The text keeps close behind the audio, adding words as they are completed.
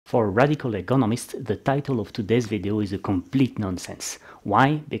For a radical ergonomist, the title of today's video is a complete nonsense.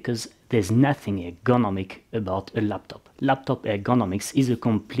 Why? Because there's nothing ergonomic about a laptop. Laptop ergonomics is a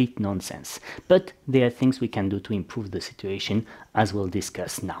complete nonsense. But there are things we can do to improve the situation, as we'll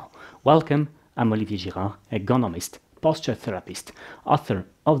discuss now. Welcome, I'm Olivier Girard, ergonomist, posture therapist, author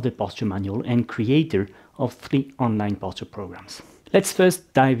of the Posture Manual and creator of 3 online posture programs. Let's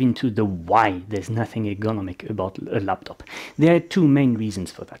first dive into the why there's nothing ergonomic about a laptop. There are 2 main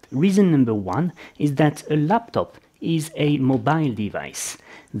reasons for that. Reason number 1 is that a laptop is a mobile device.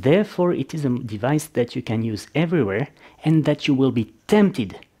 Therefore, it is a device that you can use everywhere and that you will be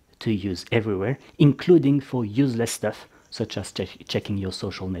tempted to use everywhere, including for useless stuff, such as checking your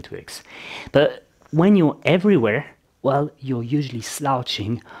social networks. But when you're everywhere, well, you're usually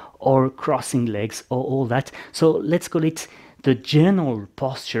slouching or crossing legs or all that. So let's call it the general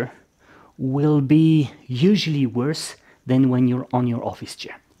posture will be usually worse than when you're on your office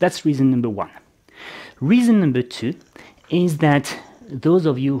chair. That's reason number 1. Reason number 2 is that those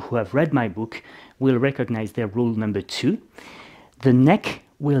of you who have read my book will recognize their rule number 2. The neck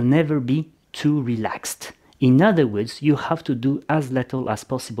will never be too relaxed. In other words, you have to do as little as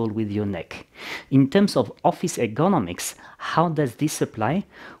possible with your neck. In terms of office ergonomics, how does this apply?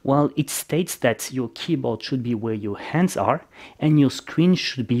 Well, it states that your keyboard should be where your hands are and your screen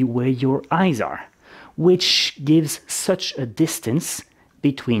should be where your eyes are, which gives such a distance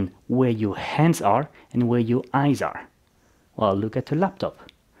between where your hands are and where your eyes are. Well, look at a laptop.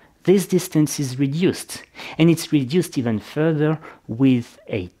 This distance is reduced, and it's reduced even further with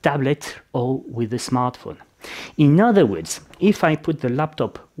a tablet or with a smartphone. In other words, if I put the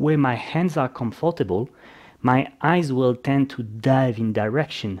laptop where my hands are comfortable, my eyes will tend to dive in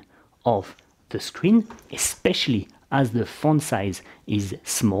direction of the screen, especially as the font size is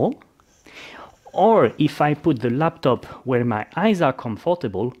small. Or if I put the laptop where my eyes are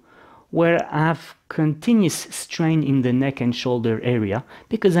comfortable, where I have continuous strain in the neck and shoulder area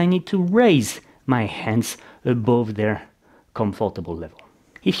because I need to raise my hands above their comfortable level.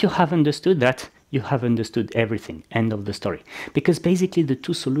 If you have understood that, you have understood everything. End of the story. Because basically the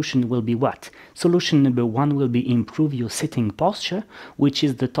 2 solutions will be what? Solution number 1 will be improve your sitting posture, which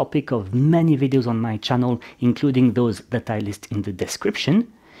is the topic of many videos on my channel, including those that I list in the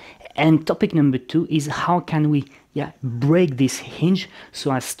description. And topic number 2 is how can we break this hinge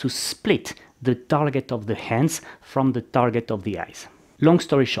so as to split the target of the hands from the target of the eyes. Long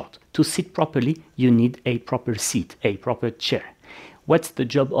story short, to sit properly, you need a proper seat, a proper chair. What's the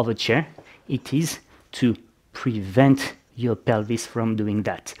job of a chair? It is to prevent your pelvis from doing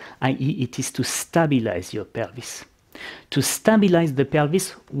that, i.e. it is to stabilize your pelvis. To stabilize the pelvis,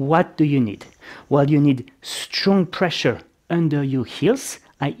 what do you need? Well, you need strong pressure under your heels,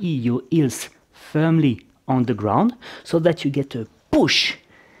 i.e. your heels firmly on the ground, so that you get a push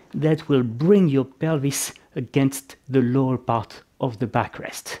that will bring your pelvis against the lower part of the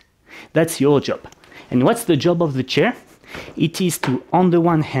backrest. That's your job. And what's the job of the chair? It is to, on the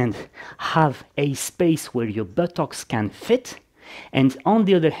one hand, have a space where your buttocks can fit, and on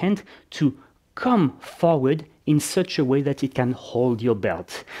the other hand, to come forward in such a way that it can hold your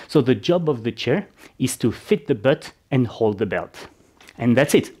belt. So the job of the chair is to fit the butt and hold the belt. And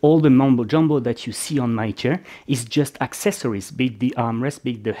that's it. All the mumbo jumbo that you see on my chair is just accessories, be it the armrest,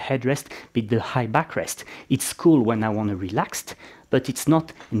 be it the headrest, be it the high backrest. It's cool when I want to relax, but it's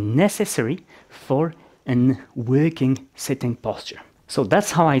not necessary for a working sitting posture. So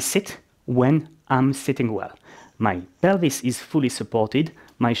that's how I sit when I'm sitting well. My pelvis is fully supported,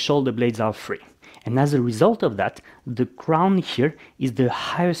 my shoulder blades are free. And as a result of that, the crown here is the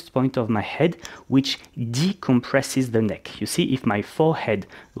highest point of my head, which decompresses the neck. You see, if my forehead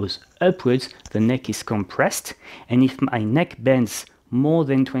goes upwards, the neck is compressed. And if my neck bends more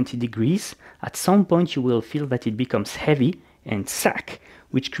than 20 degrees, at some point you will feel that it becomes heavy and sack,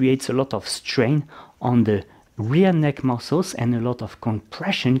 which creates a lot of strain on the rear neck muscles and a lot of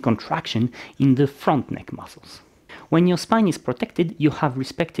contraction in the front neck muscles. When your spine is protected, you have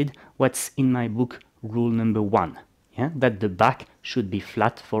respected what's in my book, rule number 1, that the back should be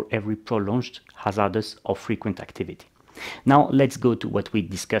flat for every prolonged, hazardous or frequent activity. Now let's go to what we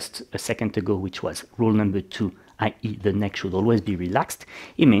discussed a second ago, which was rule number 2, i.e. the neck should always be relaxed.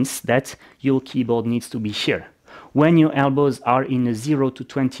 It means that your keyboard needs to be here. When your elbows are in a 0 to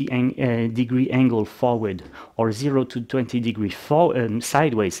 20 degree angle forward or 0 to 20 degree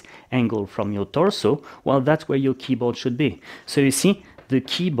sideways angle from your torso, well, that's where your keyboard should be. So you see, the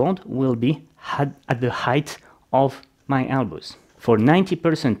keyboard will be at the height of my elbows. For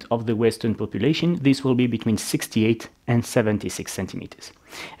 90% of the Western population, this will be between 68 and 76 centimeters.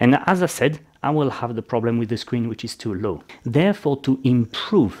 And as I said, I will have the problem with the screen which is too low. Therefore, to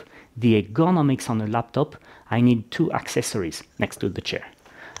improve the ergonomics on a laptop, I need two accessories next to the chair.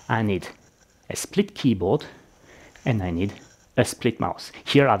 I need a split keyboard and I need a split mouse.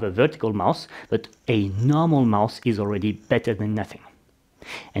 Here I have a vertical mouse, but a normal mouse is already better than nothing.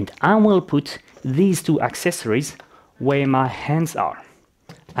 And I will put these two accessories where my hands are,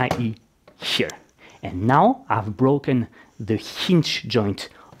 i.e. here. And now I've broken the hinge joint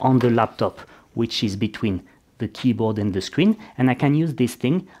on the laptop, which is between the keyboard and the screen, and I can use this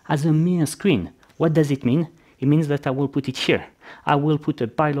thing as a mere screen. What does it mean? It means that I will put it here. I will put a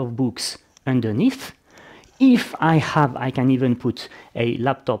pile of books underneath. If I have, I can even put a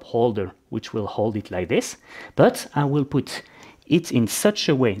laptop holder which will hold it like this, but I will put it in such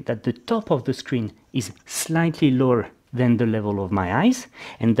a way that the top of the screen is slightly lower than the level of my eyes,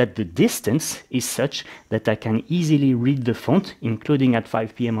 and that the distance is such that I can easily read the font, including at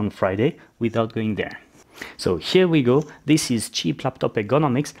 5 p.m. on Friday, without going there. So here we go. This is cheap laptop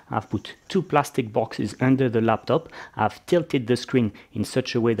ergonomics. I've put two plastic boxes under the laptop. I've tilted the screen in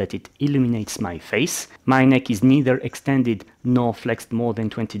such a way that it illuminates my face. My neck is neither extended nor flexed more than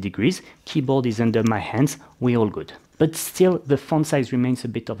 20 degrees. Keyboard is under my hands. We're all good. But still, the font size remains a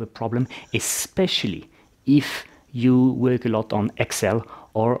bit of a problem, especially if you work a lot on Excel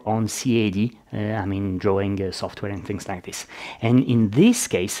or on CAD, I mean drawing software and things like this. And in this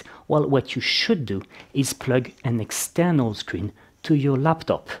case, well, what you should do is plug an external screen to your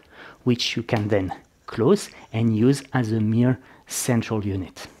laptop, which you can then close and use as a mere central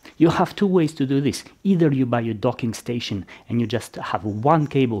unit. You have two ways to do this. Either you buy a docking station and you just have one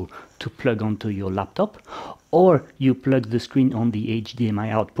cable to plug onto your laptop, or you plug the screen on the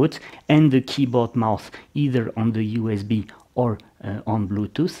HDMI output and the keyboard mouse either on the USB or on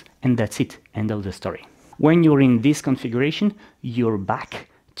Bluetooth, and that's it, end of the story. When you're in this configuration, you're back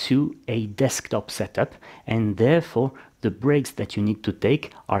to a desktop setup, and therefore the breaks that you need to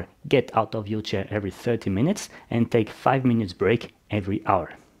take are get out of your chair every 30 minutes and take 5 minutes break every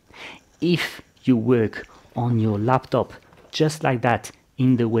hour. If you work on your laptop just like that,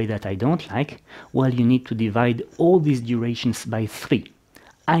 in the way that I don't like, well, you need to divide all these durations by 3,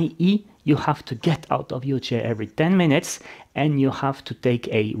 i.e. you have to get out of your chair every 10 minutes and you have to take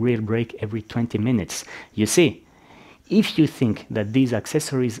a real break every 20 minutes. You see, if you think that these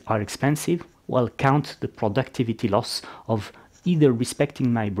accessories are expensive, well, count the productivity loss of either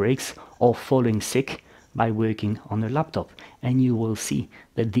respecting my breaks or falling sick by working on a laptop, and you will see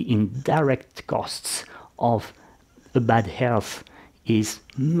that the indirect costs of a bad health is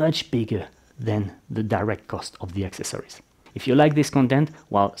much bigger than the direct cost of the accessories. If you like this content,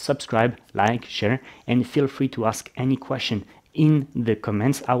 well, subscribe, like, share, and feel free to ask any question in the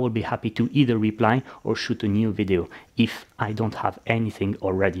comments. I will be happy to either reply or shoot a new video if I don't have anything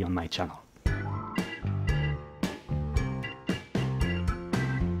already on my channel.